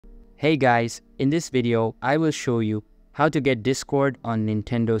Hey guys, in this video, I will show you how to get Discord on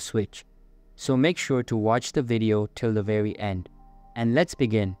Nintendo Switch. So make sure to watch the video till the very end. And let's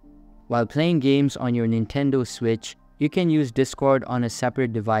begin. While playing games on your Nintendo Switch, you can use Discord on a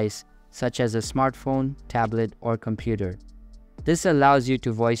separate device such as a smartphone, tablet, or computer. This allows you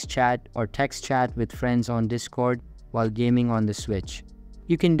to voice chat or text chat with friends on Discord while gaming on the Switch.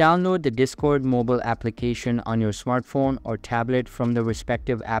 You can download the Discord mobile application on your smartphone or tablet from the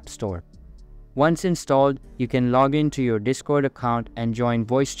respective app store. Once installed, you can log into your Discord account and join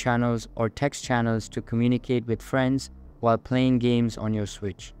voice channels or text channels to communicate with friends while playing games on your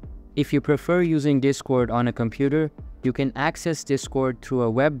Switch. If you prefer using Discord on a computer, you can access Discord through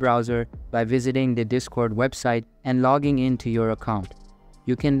a web browser by visiting the Discord website and logging into your account.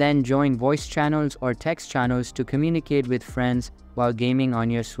 You can then join voice channels or text channels to communicate with friends while gaming on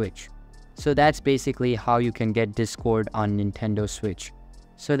your Switch. So that's basically how you can get Discord on Nintendo Switch.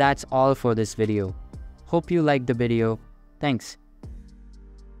 So that's all for this video. Hope you liked the video. Thanks.